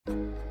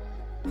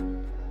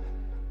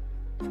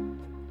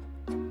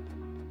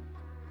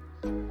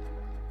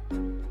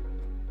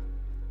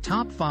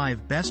Top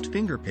 5 Best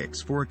Finger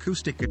Picks for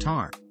Acoustic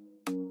Guitar.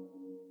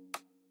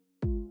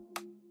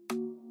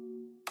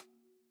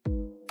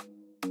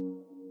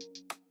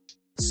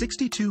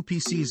 "62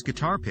 PCs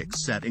Guitar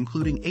Picks Set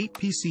including 8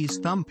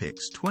 PCs Thumb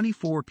Picks,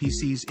 24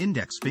 PCs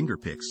Index Finger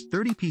Picks,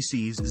 30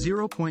 PCs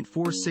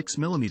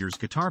 0.46mm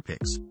Guitar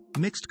Picks,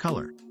 mixed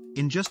color,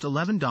 in just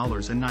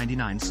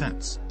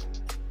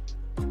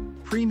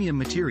 $11.99. Premium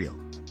material.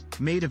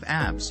 Made of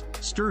ABS,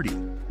 sturdy,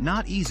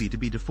 not easy to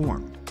be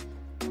deformed.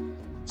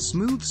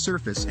 Smooth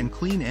surface and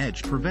clean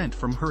edge prevent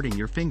from hurting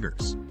your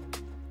fingers.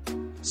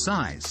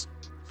 Size.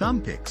 Thumb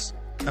picks,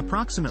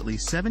 approximately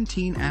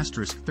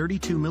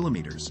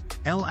 17*32mm,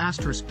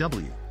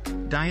 L*W.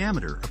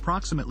 Diameter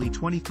approximately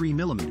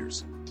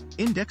 23mm.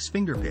 Index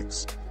finger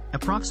picks,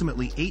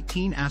 approximately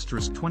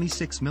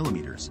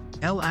 18*26mm,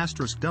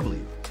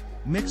 L*W.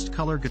 Mixed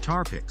color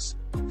guitar picks,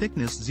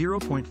 thickness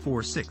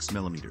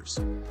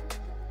 0.46mm.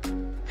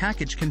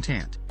 Package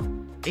content: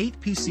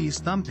 8 PCs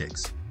thumb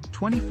picks,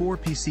 24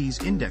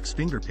 PCs index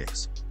finger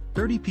picks,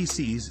 30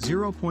 PCs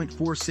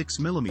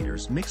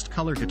 0.46mm mixed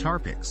color guitar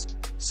picks,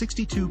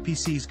 62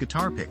 PCs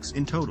guitar picks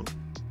in total.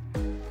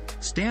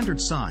 Standard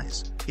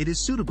size, it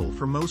is suitable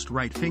for most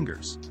right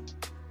fingers.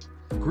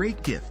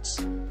 Great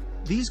gifts.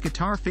 These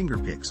guitar finger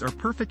picks are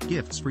perfect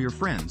gifts for your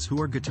friends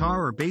who are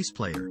guitar or bass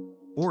player,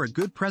 or a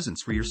good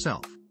presents for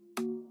yourself.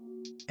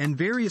 And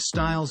various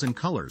styles and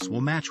colors will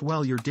match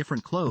well your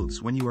different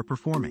clothes when you are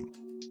performing.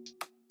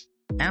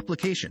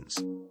 Applications.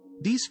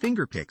 These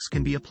finger picks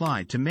can be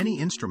applied to many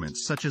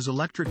instruments such as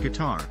electric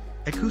guitar,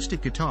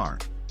 acoustic guitar,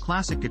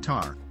 classic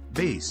guitar,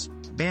 bass,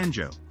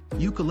 banjo,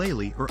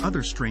 ukulele or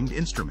other stringed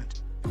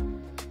instrument.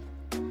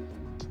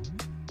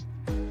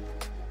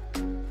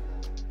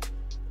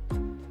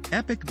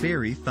 Epic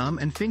Berry Thumb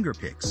and Finger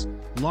Picks,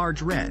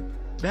 large red,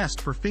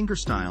 best for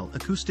fingerstyle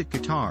acoustic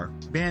guitar,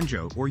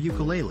 banjo or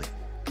ukulele.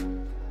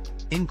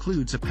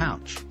 Includes a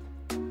pouch.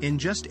 In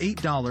just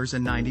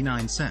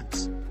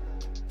 $8.99.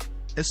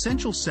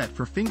 Essential set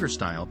for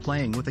fingerstyle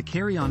playing with a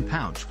carry-on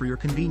pouch for your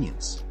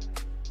convenience.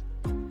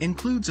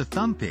 Includes a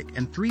thumb pick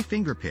and 3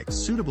 finger picks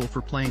suitable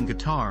for playing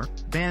guitar,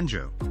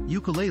 banjo,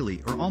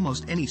 ukulele or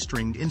almost any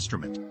stringed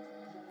instrument.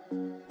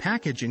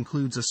 Package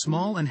includes a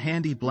small and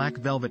handy black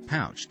velvet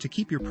pouch to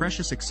keep your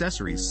precious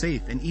accessories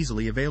safe and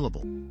easily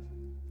available.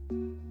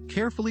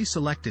 Carefully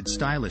selected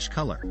stylish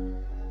color.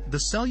 The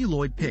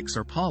celluloid picks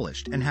are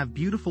polished and have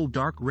beautiful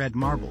dark red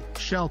marble,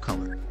 shell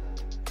color.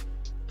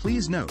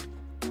 Please note,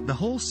 the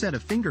whole set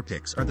of finger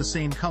picks are the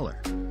same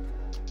color.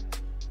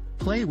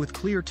 Play with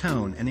clear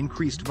tone and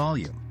increased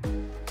volume.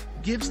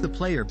 Gives the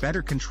player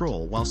better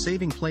control while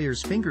saving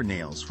players'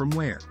 fingernails from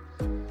wear.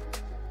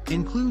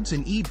 Includes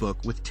an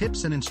e-book with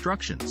tips and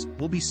instructions,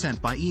 will be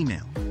sent by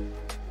email.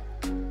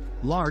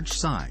 Large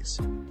size.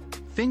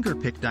 Finger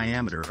pick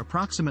diameter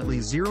approximately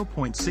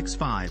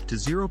 0.65 to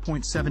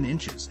 0.7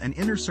 inches and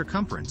inner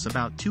circumference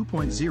about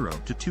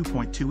 2.0 to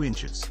 2.2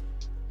 inches.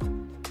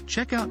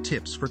 Check out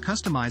tips for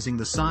customizing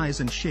the size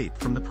and shape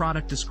from the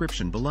product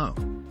description below.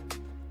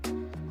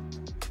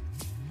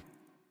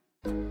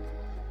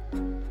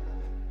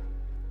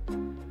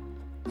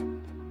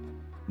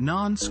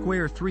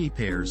 Non-square 3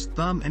 pairs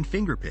thumb and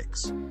finger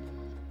picks.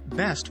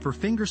 Best for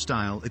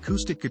fingerstyle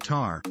acoustic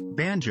guitar,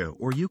 banjo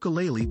or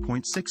ukulele.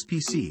 0.6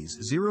 PCs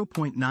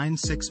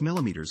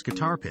 0.96mm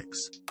guitar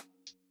picks.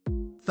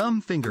 Thumb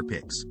finger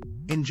picks,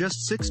 in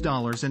just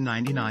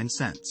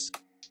 $6.99.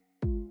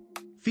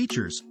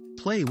 Features: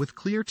 play with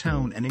clear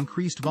tone and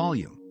increased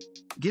volume.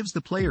 Gives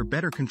the player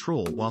better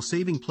control while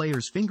saving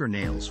players'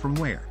 fingernails from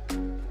wear.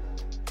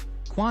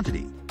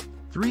 Quantity: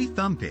 3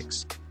 thumb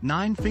picks,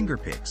 9 finger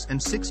picks and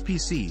 6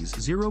 PCs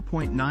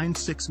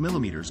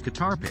 0.96mm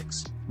guitar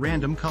picks,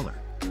 random color.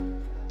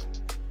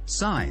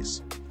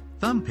 Size: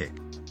 thumb pick,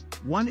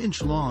 1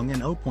 inch long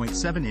and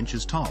 0.7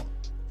 inches tall.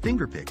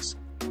 Finger picks,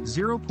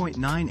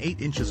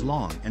 0.98 inches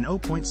long and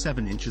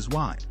 0.7 inches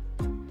wide.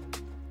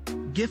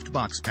 Gift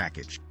box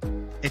package.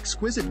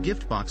 Exquisite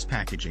gift box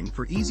packaging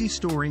for easy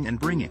storing and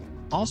bringing,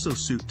 also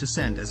suit to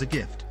send as a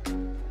gift.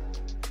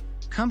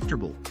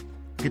 Comfortable.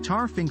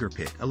 Guitar finger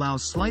pick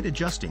allows slight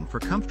adjusting for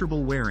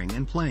comfortable wearing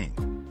and playing.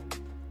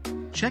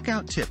 Check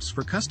out tips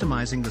for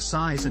customizing the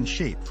size and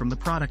shape from the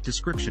product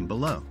description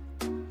below.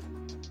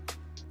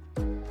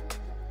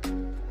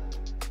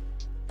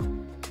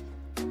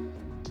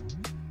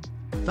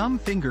 Thumb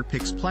finger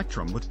picks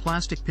plectrum with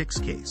plastic picks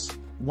case.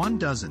 1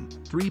 dozen,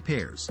 3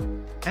 pairs.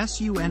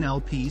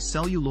 SUNLP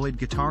celluloid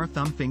guitar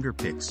thumb finger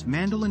picks,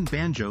 mandolin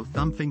banjo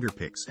thumb finger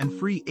picks and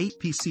free 8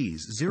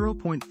 PCs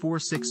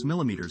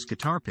 0.46mm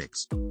guitar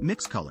picks,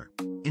 mix color,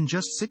 in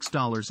just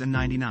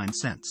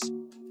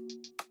 $6.99.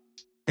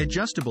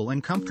 Adjustable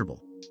and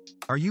comfortable.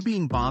 Are you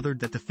being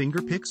bothered that the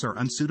finger picks are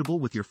unsuitable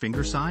with your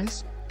finger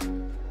size?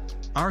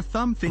 Our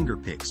thumb finger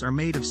picks are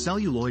made of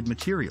celluloid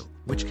material,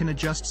 which can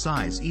adjust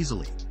size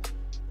easily.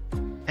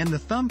 And the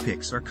thumb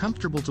picks are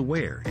comfortable to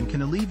wear and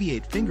can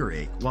alleviate finger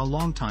ache while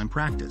long time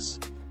practice.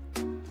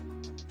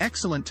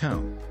 Excellent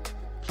tone.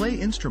 Play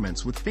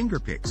instruments with finger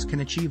picks can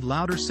achieve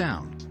louder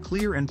sound,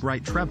 clear and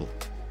bright treble.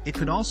 It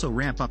could also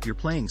ramp up your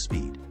playing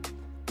speed.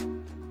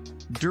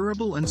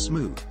 Durable and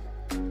smooth.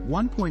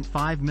 1.5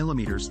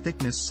 mm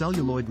thickness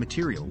celluloid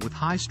material with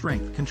high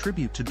strength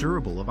contribute to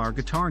durable of our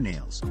guitar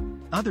nails.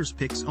 Others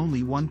picks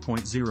only 1.0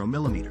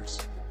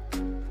 mm.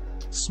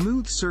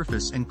 Smooth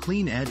surface and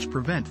clean edge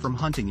prevent from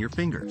hunting your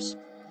fingers.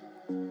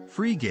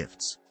 Free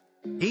gifts.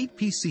 8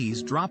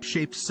 PCs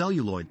drop-shaped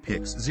celluloid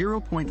picks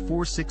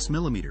 0.46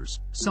 mm,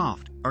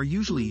 soft, are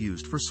usually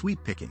used for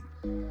sweep picking.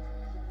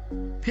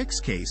 Picks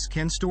case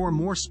can store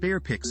more spare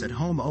picks at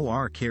home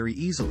or carry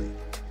easily.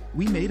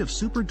 We made of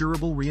super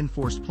durable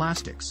reinforced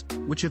plastics,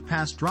 which have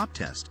passed drop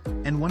test,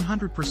 and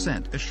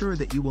 100% assure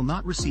that you will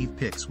not receive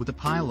picks with a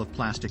pile of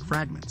plastic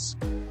fragments.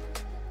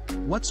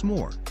 What's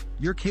more,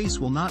 your case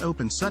will not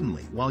open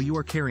suddenly while you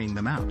are carrying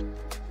them out.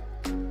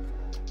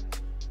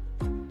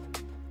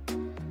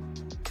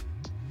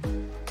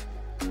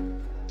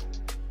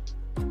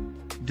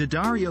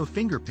 D'Addario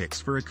finger picks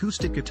for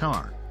acoustic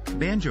guitar,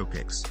 banjo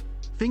picks,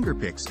 finger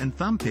picks and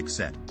thumb pick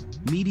set,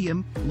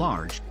 medium,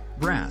 large,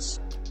 brass,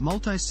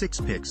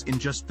 multi-6 picks in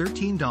just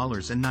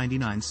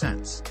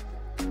 $13.99.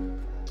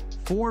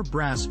 4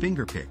 brass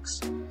finger picks.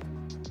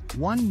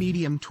 1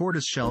 medium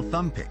tortoiseshell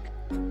thumb pick.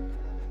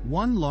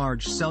 1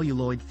 large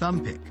celluloid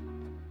thumb pick.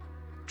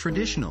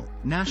 Traditional,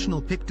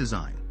 national pick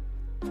design.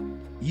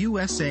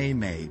 USA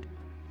made.